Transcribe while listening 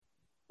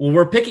Well,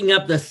 we're picking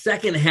up the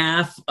second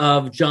half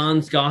of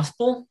John's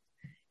Gospel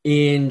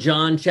in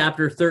John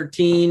chapter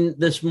 13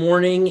 this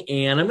morning,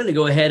 and I'm going to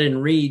go ahead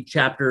and read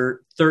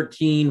chapter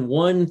 13,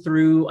 1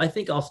 through, I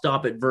think I'll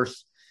stop at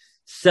verse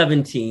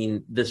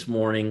 17 this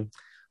morning.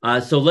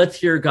 So let's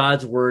hear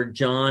God's word,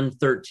 John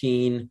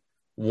 13,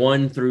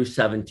 1 through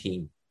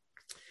 17.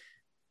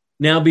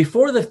 Now,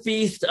 before the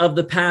feast of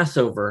the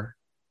Passover,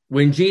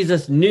 when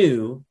Jesus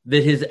knew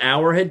that his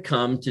hour had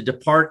come to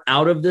depart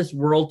out of this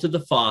world to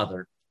the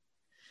Father,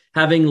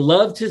 having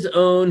loved his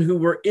own who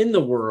were in the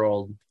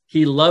world,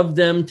 he loved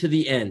them to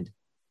the end.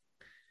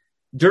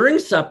 During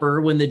supper,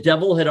 when the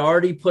devil had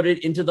already put it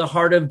into the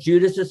heart of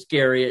Judas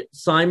Iscariot,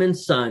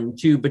 Simon's son,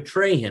 to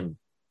betray him,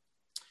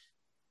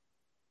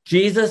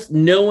 Jesus,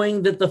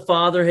 knowing that the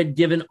Father had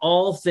given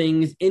all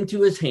things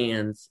into his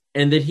hands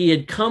and that he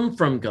had come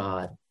from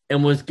God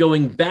and was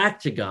going back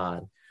to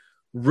God,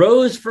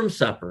 rose from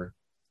supper.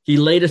 He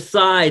laid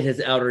aside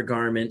his outer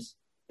garments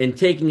and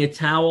taking a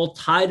towel,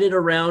 tied it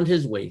around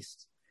his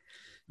waist.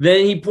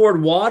 Then he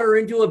poured water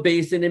into a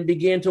basin and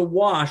began to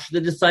wash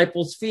the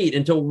disciples' feet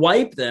and to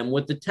wipe them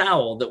with the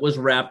towel that was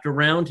wrapped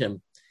around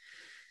him.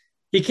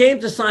 He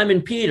came to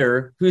Simon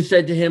Peter, who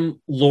said to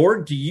him,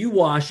 "Lord, do you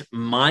wash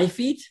my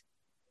feet?"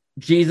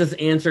 Jesus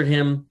answered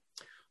him,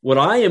 "What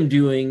I am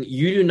doing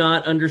you do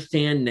not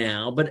understand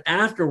now, but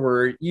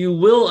afterward you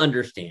will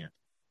understand."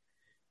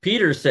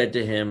 Peter said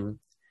to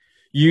him,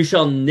 "You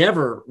shall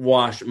never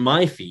wash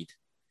my feet."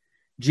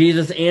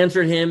 Jesus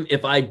answered him,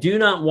 "If I do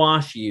not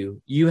wash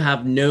you, you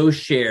have no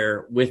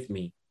share with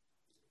me."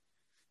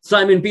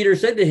 Simon Peter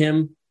said to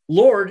him,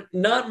 "Lord,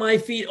 not my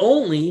feet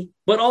only,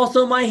 but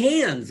also my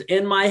hands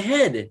and my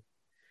head."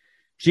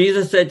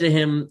 Jesus said to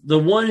him, "The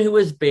one who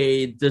is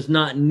bathed does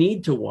not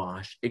need to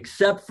wash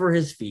except for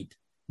his feet,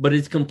 but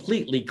is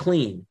completely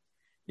clean.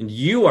 And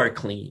you are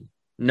clean,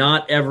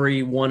 not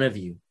every one of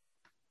you.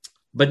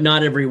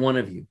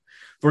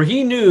 For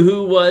he knew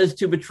who was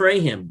to betray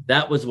him.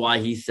 That was why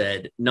he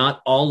said,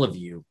 "Not all of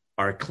you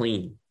are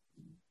clean."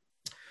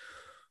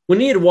 When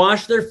he had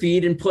washed their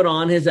feet and put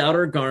on his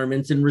outer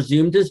garments and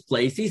resumed his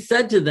place, he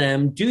said to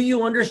them, "Do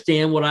you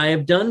understand what I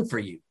have done for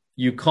you?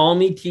 You call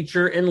me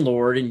teacher and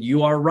Lord, and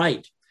you are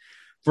right,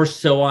 for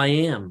so I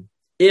am.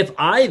 If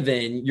I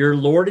then, your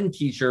Lord and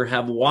teacher,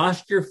 have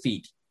washed your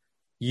feet,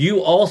 you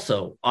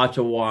also ought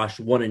to wash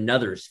one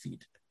another's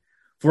feet.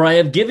 For I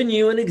have given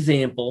you an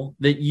example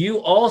that you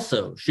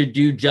also should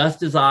do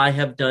just as I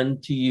have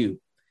done to you.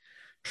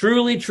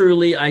 Truly,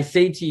 truly, I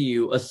say to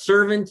you, a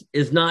servant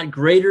is not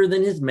greater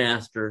than his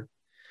master,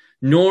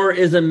 nor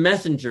is a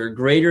messenger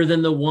greater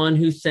than the one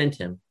who sent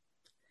him.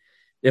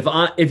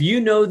 If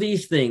you know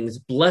these things,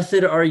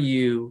 blessed are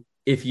you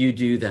if you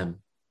do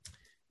them."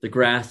 The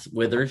grass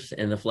withers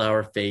and the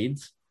flower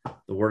fades.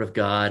 The word of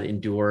God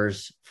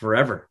endures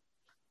forever.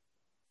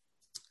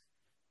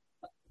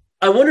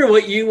 I wonder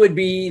what you would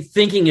be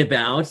thinking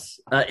about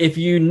if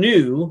you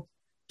knew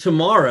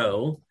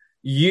tomorrow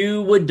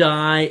you would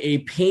die a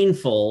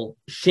painful,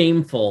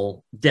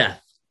 shameful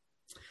death.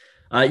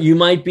 You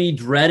might be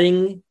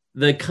dreading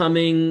the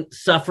coming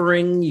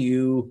suffering.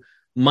 You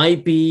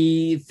might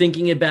be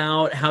thinking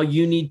about how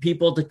you need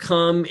people to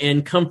come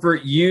and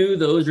comfort you.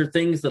 Those are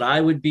things that I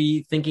would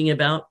be thinking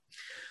about.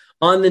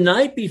 On the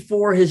night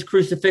before his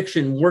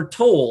crucifixion, we're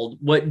told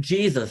what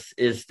Jesus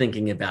is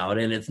thinking about,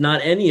 and it's not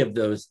any of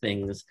those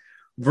things.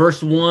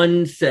 Verse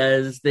 1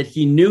 says that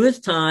he knew his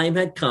time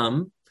had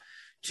come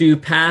to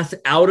pass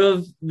out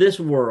of this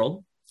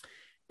world,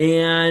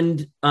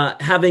 and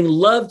having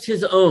loved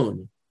his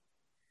own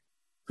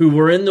who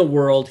were in the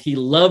world, he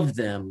loved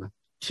them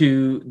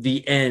to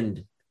the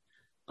end.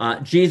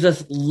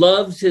 Jesus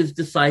loves his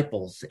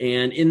disciples,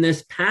 and in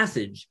this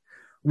passage,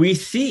 we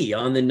see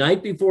on the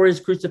night before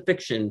his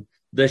crucifixion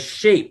the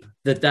shape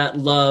that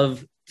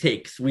love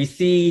takes. We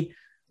see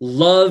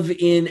love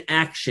in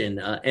action,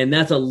 and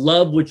that's a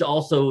love which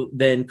also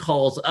then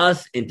calls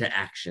us into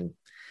action.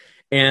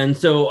 And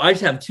so I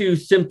just have two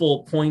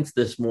simple points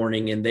this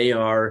morning, and they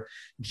are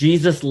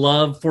Jesus'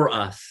 love for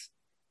us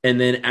and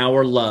then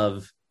our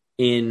love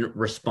in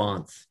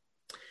response.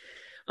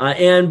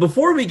 And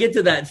before we get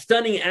to that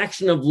stunning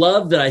action of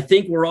love that I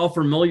think we're all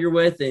familiar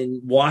with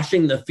in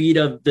washing the feet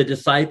of the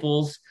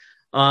disciples,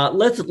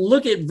 let's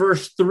look at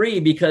verse 3,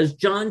 because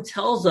John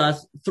tells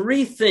us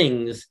three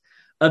things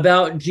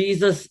about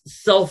Jesus'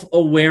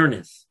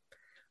 self-awareness.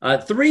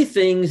 Three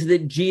things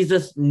that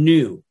Jesus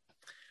knew.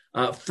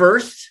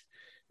 First,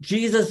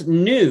 Jesus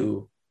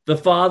knew the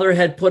Father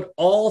had put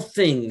all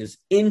things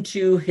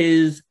into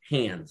his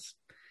hands.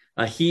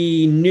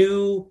 He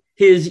knew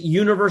his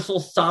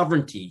universal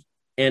sovereignty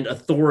and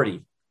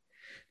authority.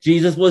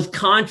 Jesus was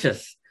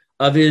conscious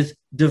of his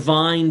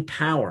divine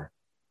power.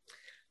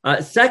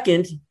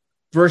 Second,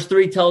 verse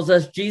 3 tells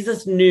us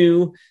Jesus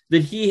knew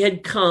that he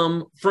had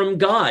come from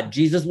God.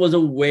 Jesus was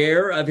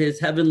aware of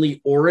his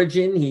heavenly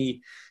origin.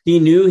 He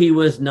knew he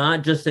was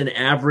not just an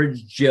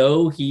average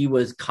Joe. He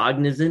was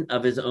cognizant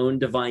of his own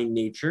divine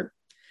nature.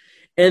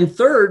 And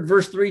third,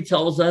 verse 3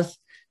 tells us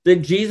that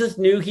Jesus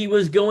knew he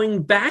was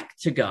going back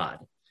to God.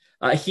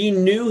 He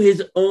knew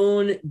his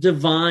own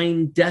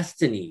divine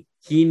destiny.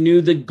 He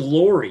knew the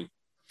glory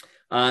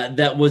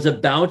that was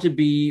about to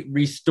be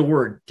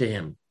restored to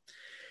him.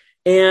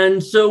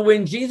 And so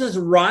when Jesus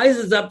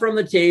rises up from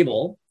the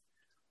table,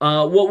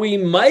 what we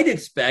might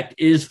expect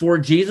is for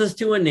Jesus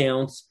to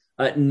announce,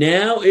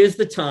 now is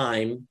the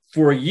time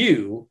for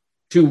you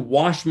to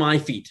wash my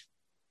feet.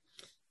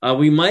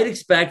 We might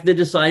expect the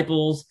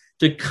disciples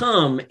to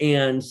come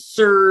and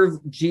serve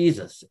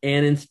Jesus.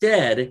 And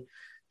instead,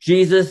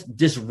 Jesus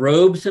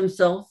disrobes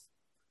himself,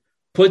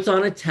 puts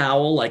on a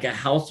towel like a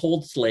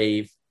household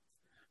slave,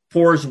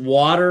 pours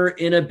water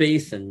in a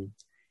basin,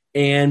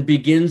 and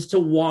begins to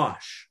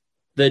wash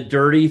the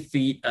dirty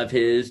feet of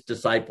his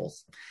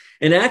disciples.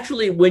 And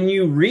actually, when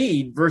you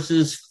read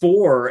verses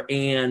 4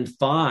 and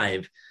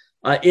 5,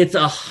 it's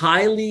a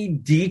highly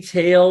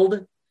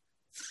detailed,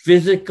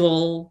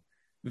 physical,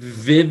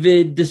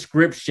 vivid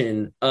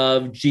description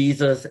of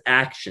Jesus'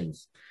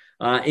 actions.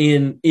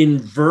 In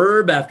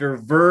verb after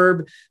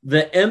verb,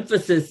 the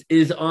emphasis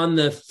is on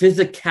the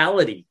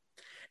physicality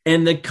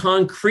and the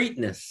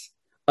concreteness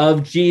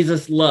of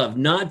Jesus' love,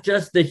 not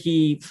just that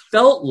he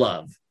felt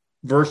love,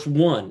 verse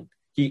 1.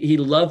 He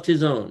loved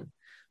his own,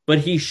 but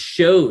he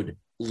showed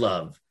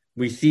love.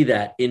 We see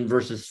that in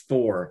verses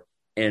 4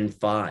 and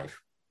 5.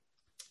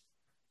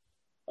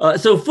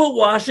 So foot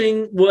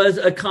washing was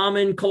a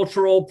common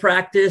cultural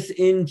practice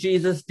in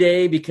Jesus'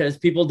 day because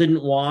people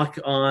didn't walk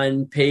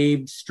on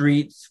paved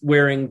streets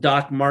wearing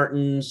Doc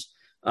Martens.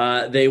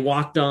 They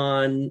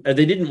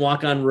didn't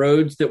walk on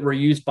roads that were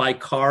used by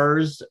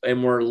cars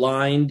and were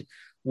lined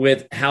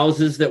with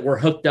houses that were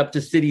hooked up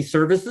to city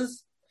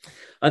services.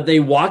 They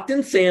walked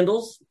in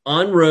sandals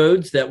on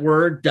roads that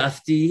were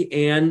dusty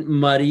and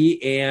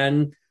muddy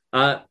and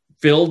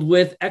filled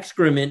with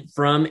excrement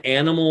from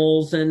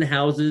animals and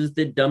houses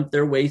that dumped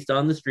their waste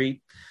on the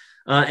street.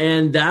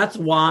 And that's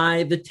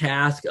why the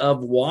task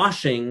of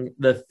washing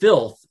the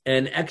filth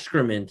and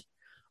excrement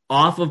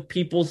off of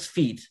people's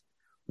feet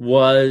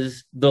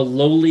was the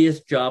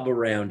lowliest job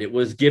around. It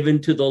was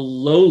given to the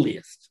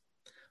lowliest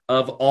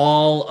of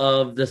all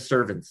of the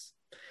servants.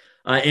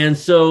 And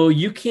so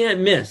you can't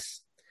miss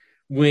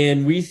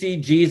when we see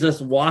Jesus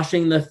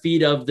washing the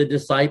feet of the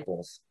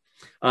disciples.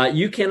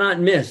 You cannot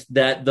miss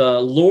that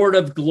the Lord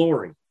of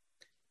glory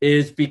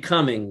is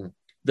becoming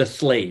the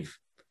slave,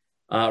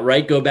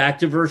 right? Go back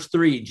to verse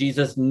 3.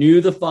 Jesus knew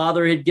the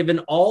Father had given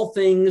all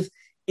things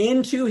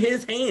into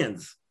his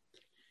hands.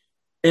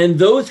 And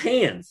those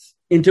hands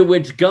into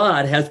which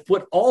God has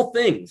put all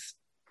things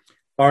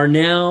are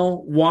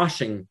now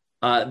washing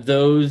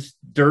those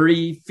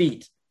dirty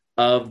feet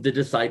of the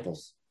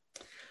disciples.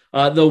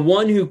 The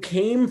one who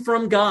came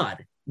from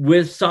God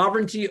with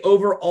sovereignty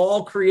over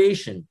all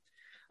creation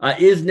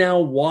is now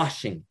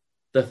washing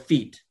the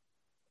feet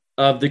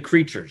of the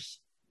creatures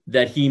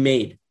that he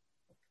made.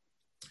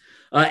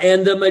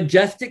 And the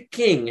majestic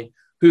King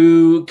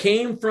who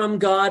came from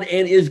God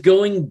and is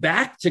going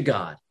back to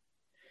God,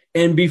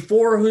 and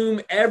before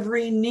whom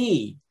every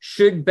knee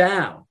should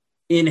bow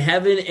in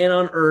heaven and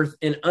on earth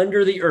and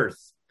under the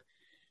earth,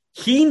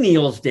 he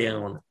kneels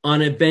down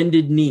on a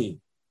bended knee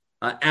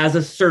as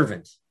a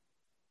servant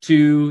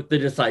to the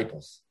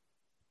disciples.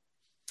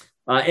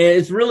 And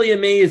it's really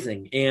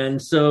amazing.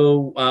 And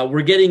so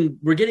we're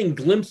getting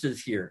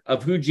glimpses here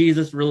of who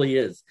Jesus really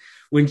is.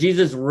 When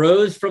Jesus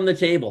rose from the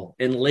table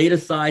and laid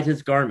aside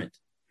his garment,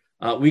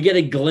 we get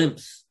a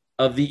glimpse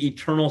of the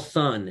eternal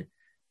Son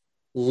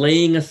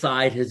laying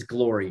aside his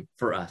glory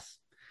for us.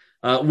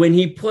 When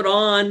he put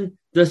on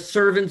the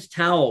servant's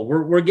towel,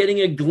 we're getting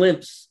a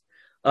glimpse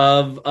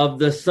of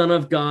the Son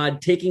of God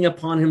taking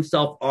upon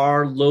himself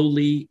our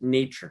lowly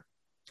nature.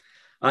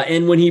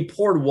 And when he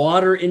poured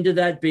water into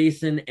that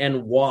basin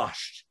and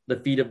washed the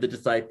feet of the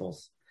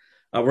disciples,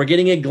 we're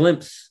getting a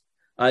glimpse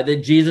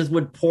that Jesus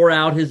would pour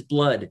out his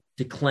blood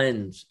to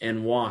cleanse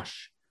and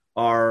wash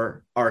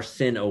our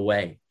sin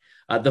away.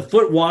 The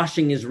foot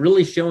washing is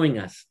really showing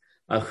us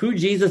who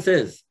Jesus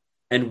is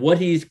and what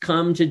he's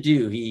come to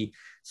do. He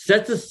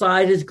sets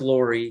aside his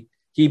glory.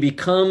 He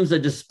becomes a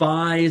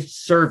despised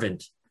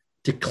servant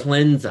to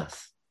cleanse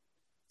us.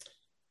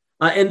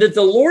 And that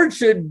the Lord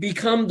should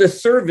become the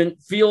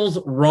servant feels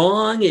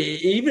wrong.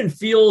 It even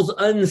feels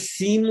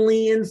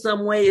unseemly in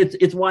some way.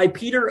 It's why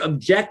Peter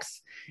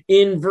objects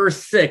in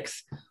verse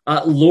 6.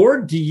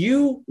 Lord, do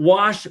you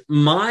wash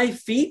my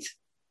feet?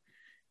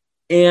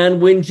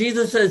 And when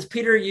Jesus says,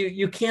 Peter,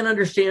 you can't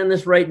understand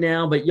this right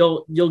now, but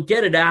you'll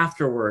get it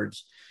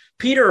afterwards,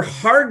 Peter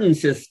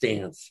hardens his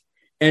stance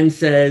and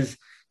says,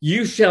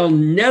 you shall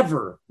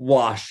never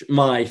wash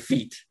my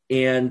feet.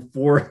 And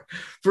for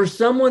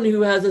someone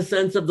who has a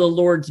sense of the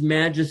Lord's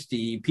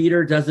majesty,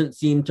 Peter doesn't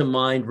seem to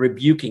mind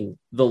rebuking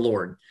the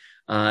Lord.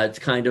 It's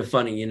kind of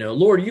funny,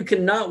 Lord, you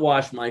cannot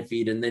wash my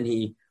feet. And then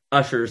he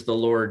ushers the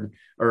Lord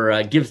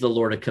or gives the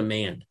Lord a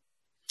command.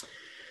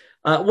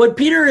 What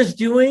Peter is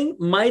doing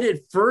might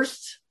at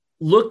first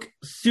look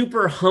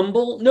super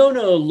humble. No,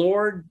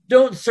 Lord,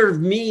 don't serve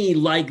me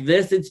like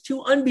this. It's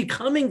too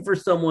unbecoming for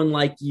someone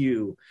like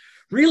you.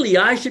 Really,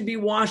 I should be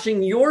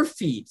washing your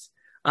feet.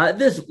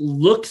 This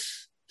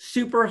looks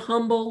super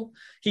humble.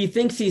 He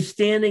thinks he's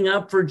standing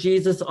up for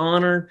Jesus'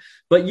 honor,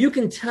 but you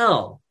can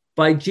tell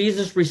by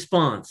Jesus'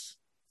 response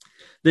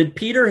that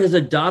Peter has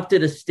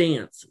adopted a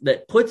stance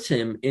that puts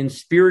him in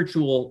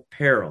spiritual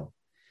peril.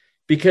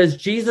 Because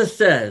Jesus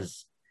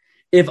says,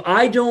 if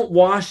I don't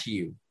wash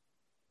you,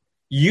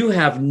 you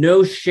have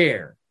no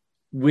share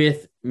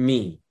with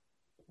me.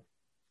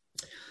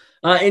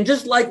 And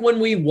just like when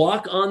we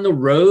walk on the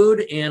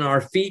road and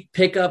our feet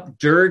pick up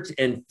dirt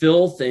and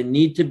filth and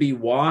need to be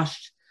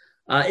washed,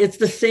 it's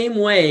the same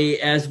way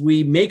as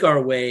we make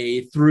our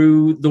way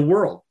through the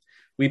world.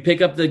 We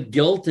pick up the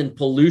guilt and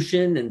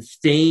pollution and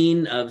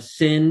stain of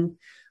sin.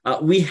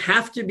 We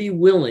have to be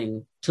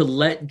willing to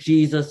let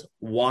Jesus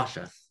wash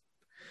us.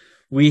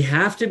 We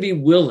have to be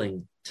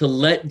willing to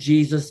let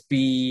Jesus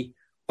be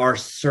our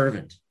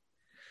servant.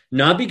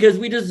 Not because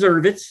we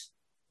deserve it,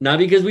 not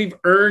because we've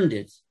earned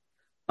it,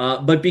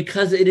 but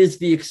because it is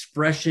the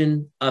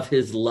expression of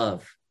his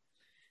love.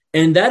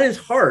 And that is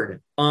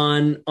hard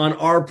on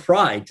our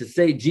pride to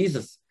say,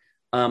 Jesus,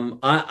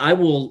 I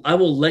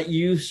will let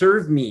you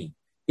serve me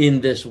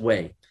in this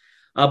way.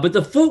 But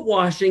the foot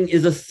washing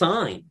is a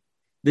sign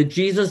that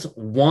Jesus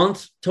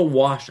wants to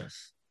wash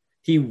us.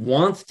 He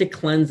wants to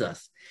cleanse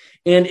us.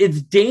 And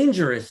it's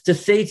dangerous to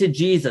say to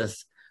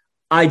Jesus,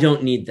 I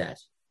don't need that.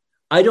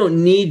 I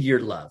don't need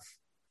your love.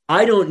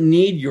 I don't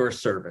need your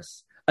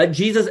service.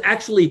 Jesus,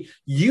 actually,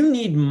 you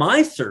need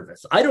my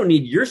service. I don't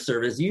need your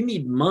service. You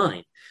need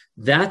mine.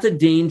 That's a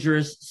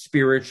dangerous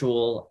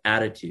spiritual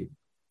attitude.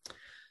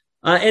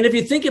 And if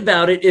you think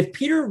about it, if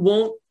Peter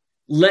won't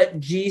let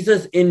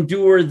Jesus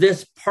endure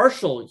this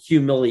partial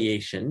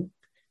humiliation,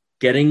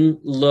 getting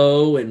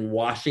low and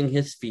washing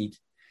his feet,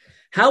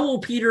 how will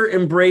Peter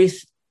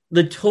embrace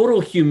the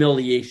total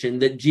humiliation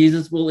that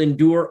Jesus will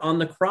endure on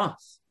the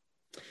cross?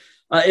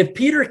 If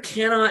Peter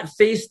cannot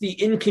face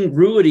the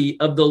incongruity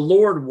of the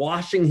Lord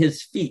washing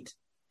his feet,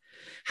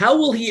 how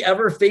will he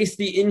ever face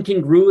the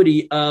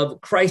incongruity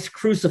of Christ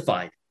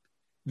crucified,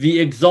 the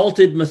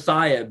exalted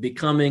Messiah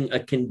becoming a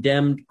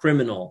condemned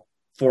criminal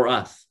for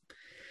us?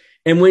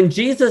 And when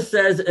Jesus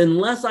says,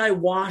 unless I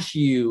wash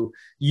you,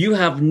 you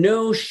have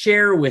no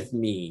share with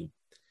me,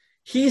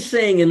 he's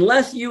saying,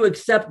 unless you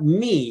accept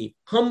me,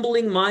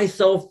 humbling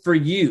myself for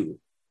you,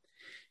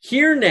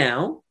 here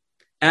now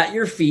at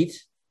your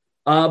feet,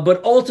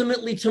 but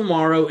ultimately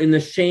tomorrow in the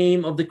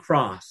shame of the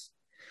cross,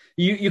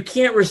 you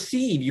can't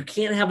receive, you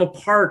can't have a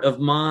part of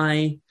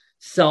my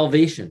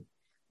salvation.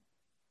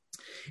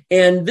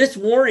 And this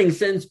warning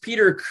sends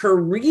Peter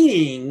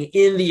careening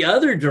in the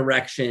other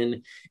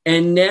direction.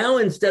 And now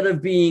instead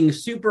of being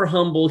super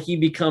humble, he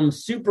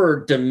becomes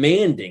super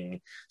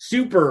demanding,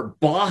 super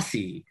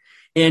bossy.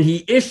 And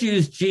he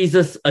issues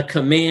Jesus a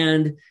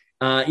command.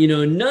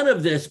 None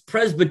of this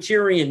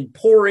Presbyterian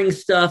pouring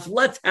stuff.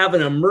 Let's have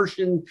an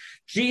immersion.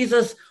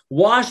 Jesus,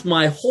 wash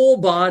my whole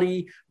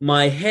body,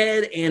 my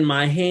head, and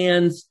my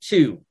hands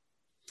too.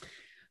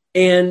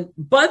 And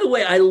by the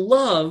way, I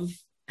love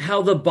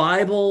how the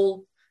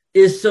Bible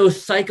is so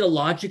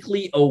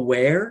psychologically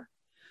aware.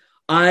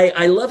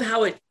 I love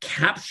how it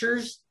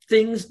captures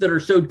things that are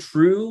so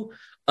true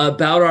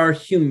about our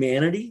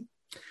humanity.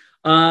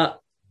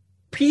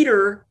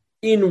 Peter,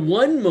 in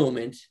one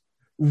moment,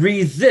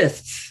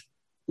 resists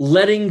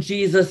letting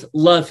Jesus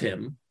love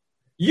him.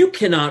 You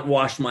cannot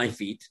wash my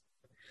feet.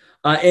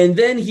 And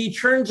then he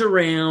turns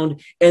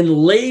around and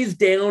lays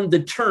down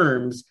the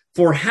terms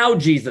for how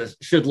Jesus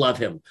should love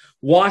him.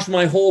 Wash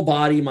my whole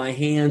body, my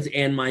hands,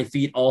 and my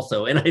feet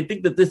also. And I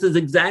think that this is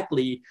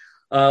exactly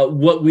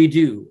what we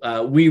do.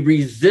 We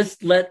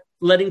resist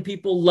letting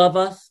people love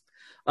us,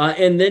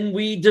 and then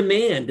we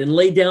demand and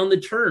lay down the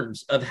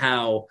terms of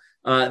how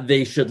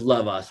they should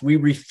love us. We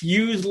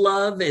refuse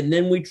love, and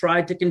then we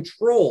try to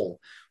control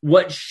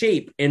what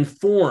shape and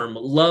form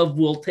love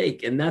will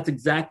take. And that's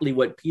exactly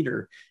what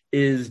Peter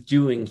is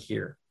doing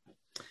here.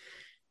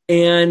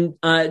 And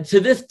to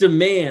this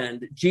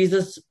demand,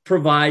 Jesus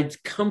provides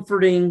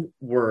comforting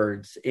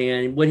words.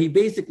 And what he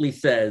basically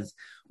says,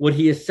 what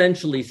he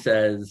essentially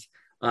says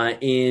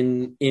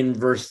in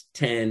verse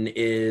 10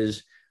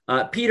 is,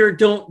 Peter,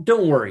 don't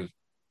worry.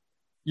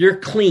 You're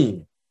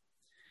clean.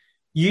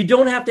 You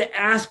don't have to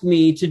ask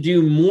me to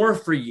do more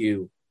for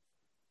you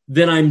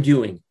than I'm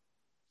doing.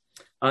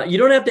 You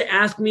don't have to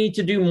ask me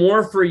to do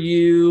more for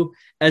you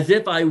as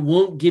if I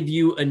won't give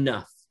you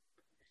enough,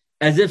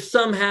 as if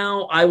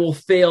somehow I will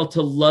fail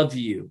to love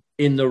you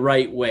in the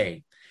right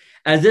way,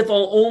 as if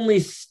I'll only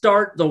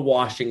start the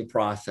washing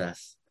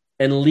process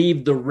and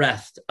leave the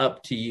rest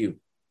up to you.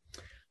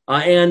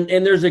 And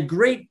there's a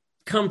great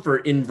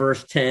comfort in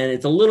verse 10.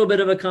 It's a little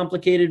bit of a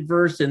complicated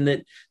verse in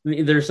that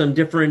there's some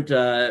different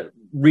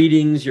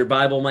readings. Your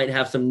Bible might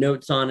have some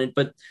notes on it,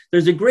 but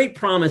there's a great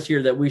promise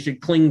here that we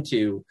should cling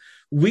to.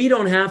 We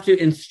don't have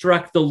to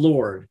instruct the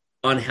Lord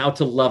on how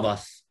to love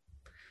us.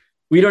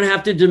 We don't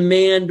have to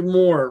demand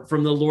more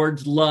from the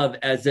Lord's love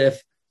as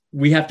if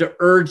we have to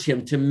urge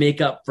him to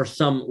make up for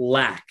some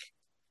lack.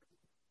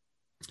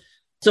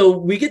 So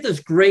we get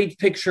this great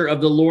picture of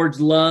the Lord's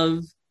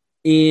love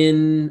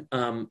in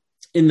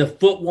the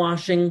foot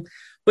washing,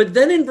 But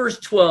then in verse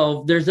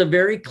 12, there's a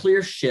very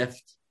clear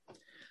shift.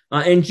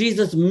 And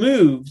Jesus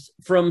moves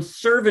from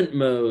servant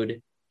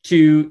mode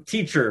to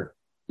teacher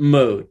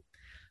mode.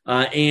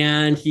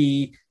 And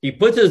he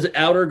puts his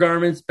outer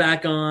garments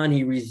back on.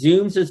 He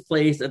resumes his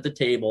place at the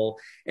table.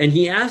 And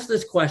he asks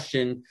this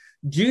question,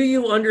 do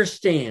you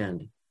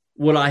understand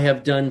what I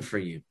have done for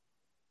you?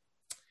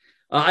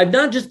 I've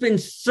not just been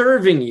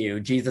serving you,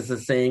 Jesus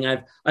is saying.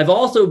 I've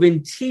also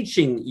been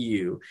teaching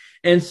you.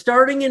 And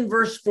starting in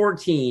verse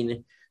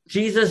 14,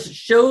 Jesus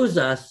shows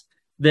us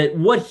that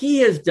what he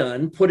has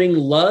done, putting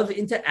love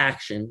into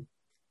action,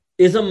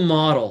 is a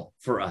model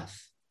for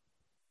us.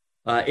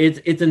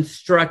 It's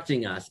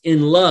instructing us.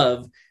 In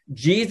love,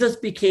 Jesus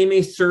became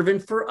a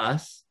servant for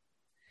us.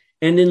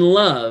 And in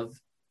love,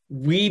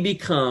 we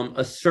become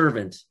a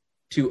servant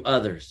to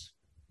others.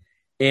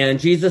 And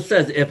Jesus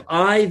says, if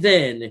I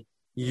then,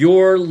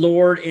 your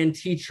Lord and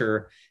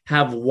teacher,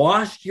 have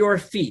washed your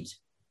feet,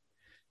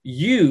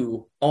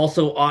 you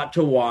also ought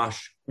to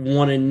wash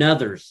one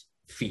another's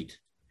feet.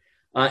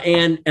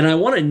 And I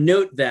want to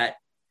note that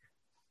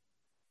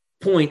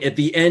point at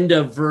the end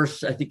of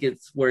verse, I think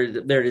it's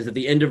there it is, at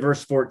the end of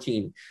verse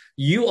 14.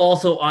 You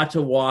also ought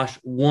to wash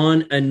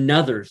one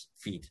another's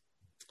feet.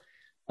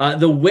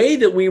 The way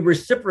that we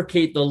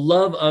reciprocate the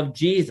love of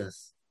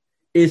Jesus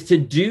is to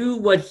do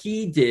what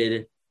he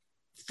did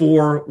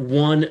for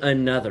one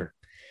another.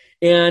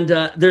 And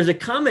there's a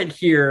comment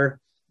here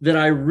that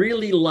I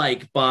really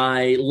like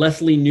by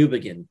Leslie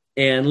Newbegin.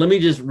 And let me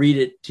just read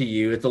it to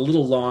you. It's a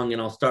little long,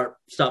 and I'll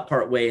stop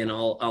part way and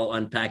I'll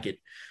unpack it.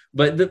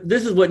 But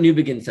this is what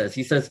Newbegin says.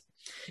 He says,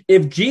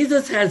 if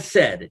Jesus had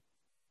said,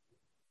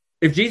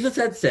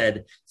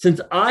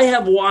 since I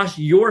have washed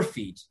your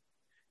feet,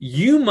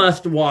 you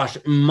must wash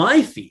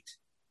my feet,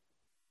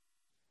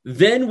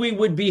 then we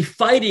would be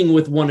fighting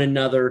with one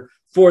another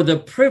for the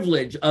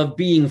privilege of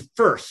being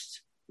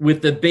first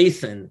with the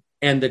basin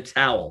and the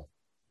towel.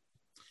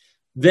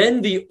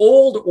 Then the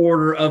old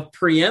order of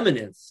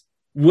preeminence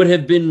would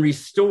have been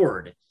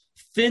restored,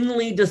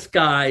 thinly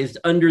disguised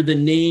under the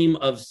name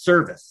of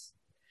service.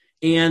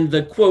 And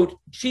the, quote,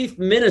 chief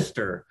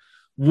minister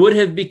would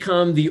have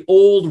become the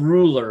old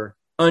ruler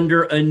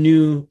under a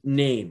new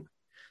name.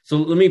 So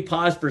let me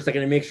pause for a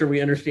second and make sure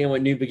we understand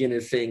what Newbegin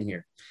is saying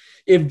here.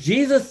 If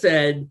Jesus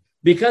said,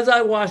 because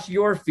I wash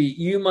your feet,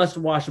 you must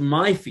wash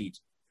my feet,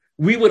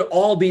 we would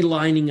all be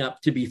lining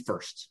up to be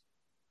first.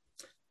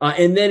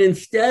 And then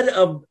instead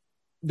of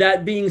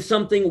that being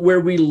something where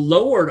we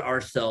lowered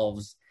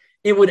ourselves,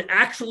 it would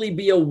actually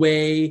be a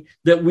way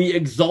that we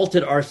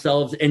exalted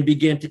ourselves and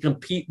began to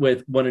compete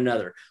with one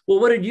another. Well,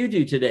 what did you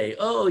do today?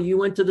 Oh, you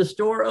went to the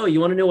store. Oh, you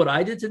want to know what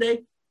I did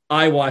today?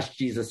 I washed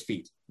Jesus'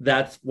 feet.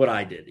 That's what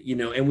I did,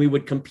 and we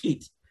would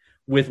compete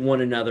with one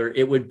another.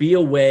 It would be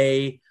a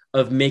way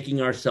of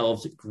making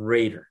ourselves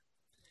greater.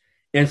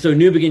 And so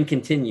Newbegin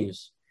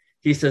continues.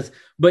 He says,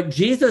 but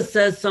Jesus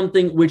says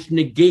something which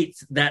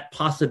negates that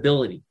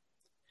possibility.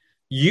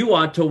 You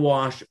ought to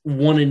wash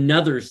one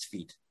another's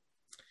feet.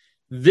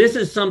 This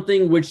is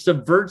something which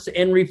subverts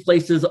and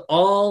replaces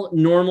all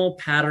normal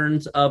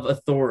patterns of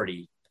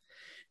authority.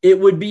 It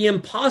would be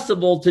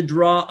impossible to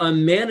draw a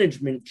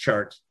management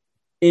chart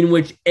in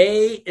which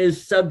A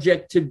is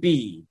subject to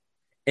B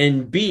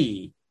and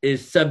B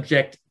is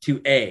subject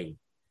to A.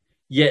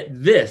 Yet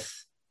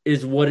this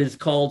is what is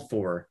called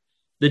for.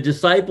 The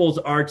disciples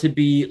are to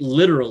be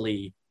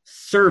literally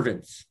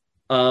servants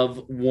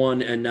of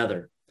one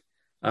another,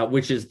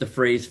 which is the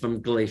phrase from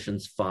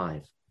Galatians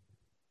 5.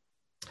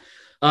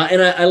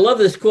 And I love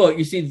this quote.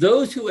 You see,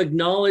 those who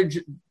acknowledge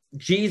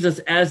Jesus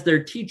as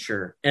their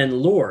teacher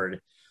and Lord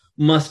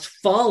must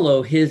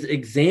follow his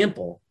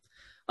example.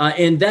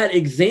 And that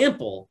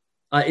example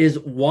is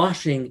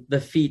washing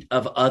the feet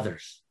of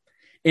others.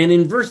 And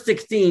in verse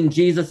 16,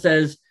 Jesus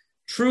says,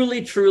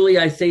 truly, truly,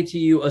 I say to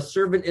you, a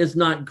servant is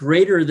not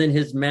greater than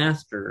his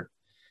master,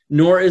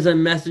 nor is a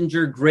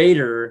messenger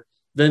greater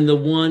than the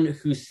one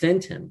who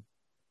sent him.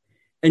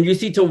 And you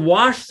see, to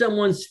wash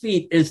someone's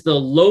feet is the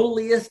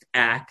lowliest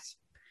act.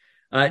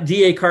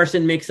 D.A.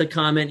 Carson makes a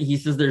comment. He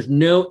says there's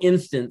no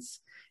instance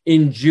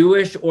in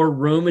Jewish or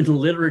Roman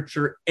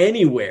literature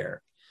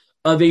anywhere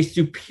of a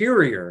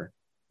superior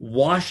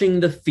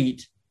washing the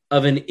feet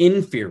of an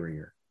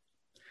inferior.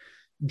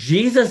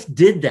 Jesus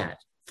did that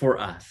for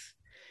us.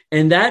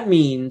 And that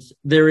means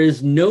there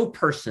is no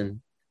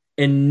person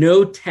and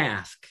no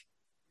task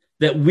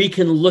that we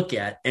can look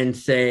at and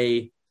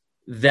say,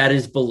 that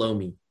is below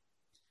me.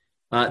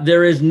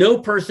 There is no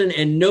person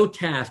and no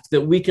task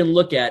that we can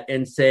look at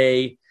and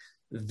say,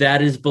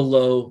 that is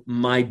below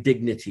my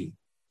dignity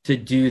to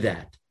do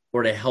that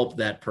or to help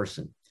that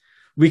person.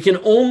 We can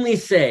only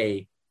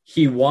say,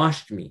 he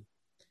washed me.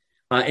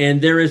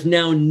 And there is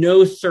now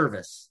no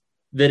service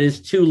that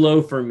is too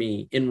low for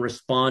me in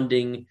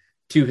responding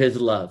to his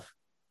love.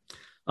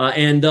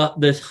 And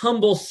this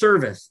humble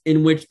service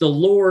in which the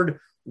Lord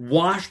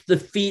washed the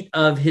feet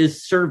of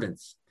his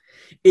servants,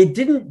 it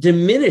didn't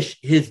diminish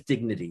his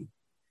dignity.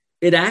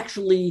 It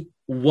actually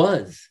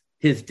was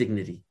his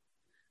dignity.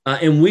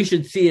 And we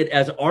should see it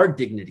as our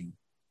dignity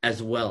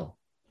as well.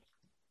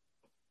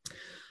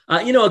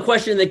 A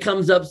question that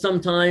comes up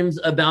sometimes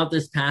about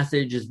this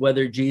passage is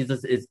whether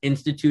Jesus is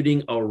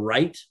instituting a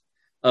rite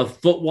of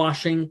foot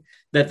washing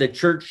that the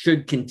church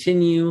should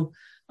continue.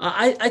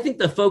 I think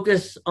the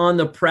focus on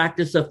the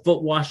practice of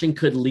foot washing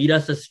could lead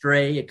us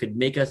astray. It could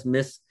make us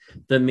miss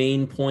the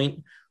main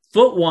point.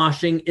 Foot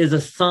washing is a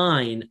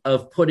sign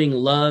of putting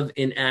love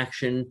in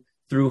action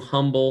through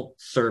humble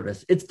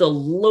service. It's the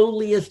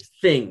lowliest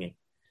thing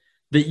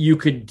that you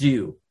could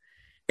do.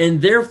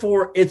 And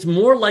therefore, it's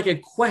more like a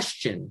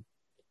question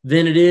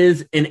than it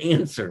is an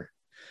answer.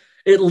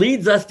 It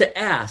leads us to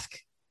ask,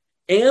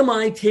 am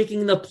I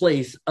taking the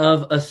place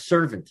of a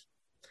servant?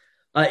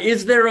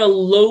 Is there a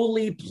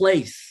lowly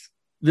place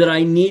that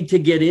I need to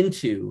get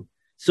into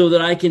so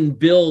that I can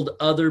build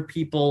other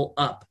people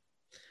up?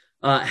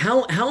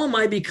 How am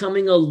I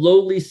becoming a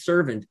lowly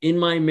servant in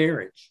my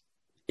marriage,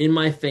 in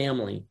my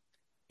family,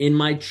 in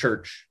my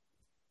church,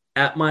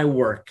 at my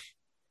work,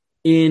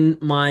 in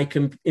my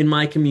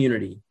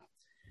community?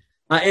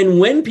 And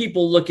when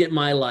people look at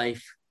my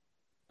life,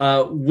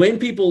 when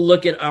people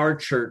look at our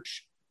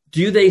church,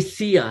 do they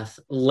see us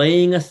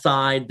laying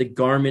aside the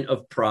garment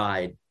of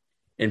pride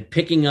and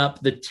picking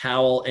up the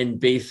towel and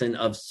basin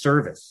of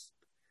service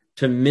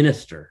to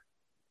minister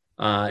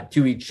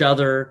to each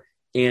other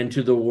and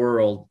to the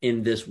world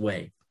in this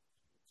way?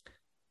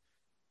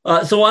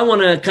 So I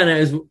want to kind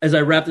of, as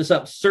I wrap this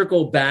up,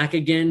 circle back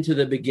again to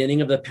the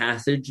beginning of the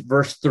passage,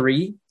 verse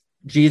 3.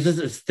 Jesus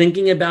is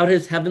thinking about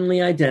his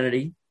heavenly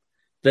identity,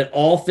 that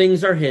all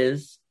things are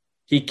his.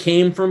 He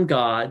came from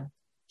God.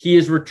 He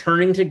is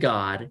returning to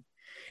God.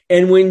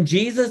 And when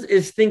Jesus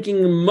is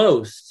thinking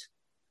most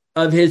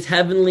of his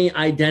heavenly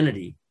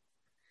identity,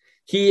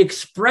 he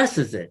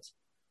expresses it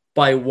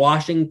by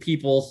washing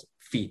people's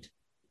feet.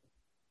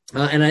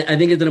 And I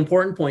think it's an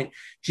important point.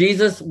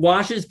 Jesus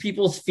washes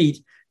people's feet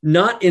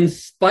not in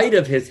spite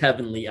of his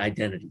heavenly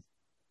identity,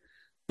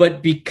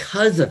 but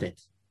because of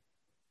it.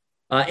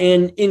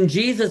 And in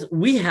Jesus,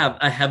 we have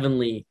a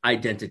heavenly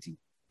identity.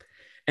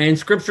 And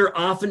Scripture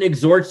often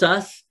exhorts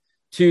us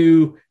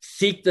to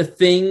seek the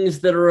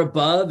things that are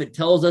above. It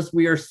tells us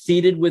we are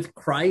seated with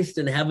Christ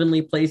in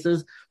heavenly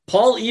places.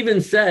 Paul even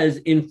says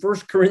in 1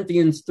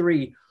 Corinthians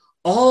 3,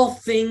 all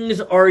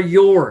things are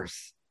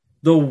yours.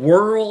 The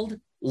world,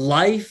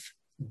 life,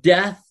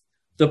 death,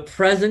 the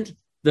present,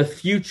 the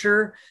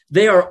future,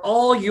 they are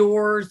all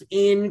yours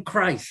in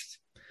Christ.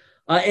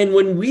 And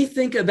when we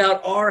think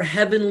about our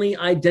heavenly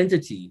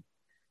identity,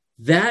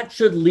 that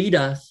should lead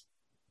us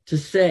to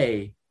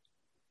say,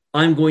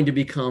 I'm going to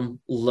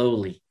become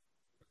lowly.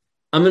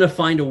 I'm going to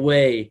find a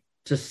way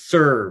to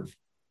serve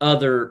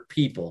other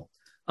people.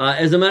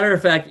 As a matter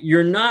of fact,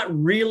 you're not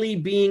really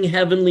being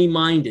heavenly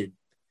minded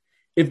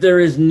if there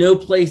is no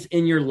place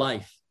in your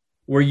life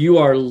where you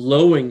are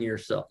lowering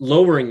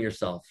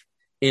yourself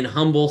in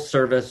humble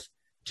service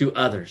to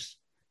others.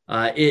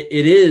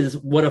 It is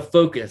what a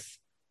focus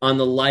on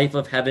the life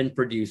of heaven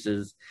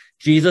produces.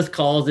 Jesus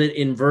calls it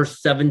in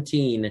verse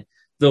 17,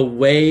 the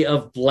way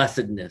of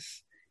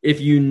blessedness. If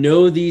you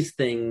know these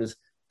things,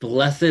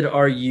 blessed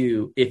are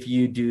you if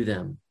you do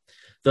them.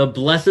 The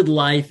blessed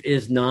life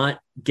is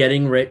not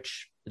getting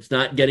rich. It's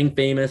not getting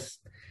famous.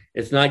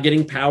 It's not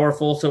getting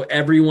powerful, so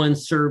everyone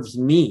serves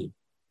me.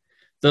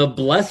 The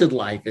blessed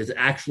life is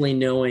actually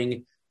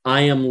knowing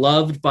I am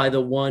loved by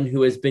the one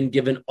who has been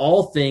given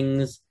all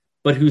things,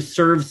 but who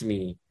serves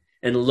me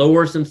and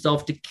lowers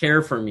himself to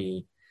care for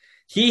me.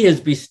 He has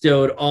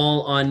bestowed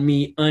all on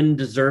me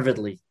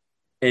undeservedly.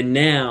 And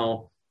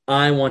now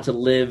I want to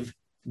live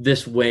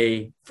this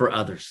way for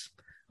others.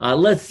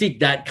 Let's seek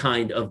that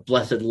kind of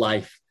blessed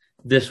life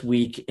this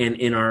week and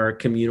in our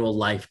communal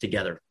life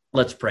together.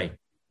 Let's pray.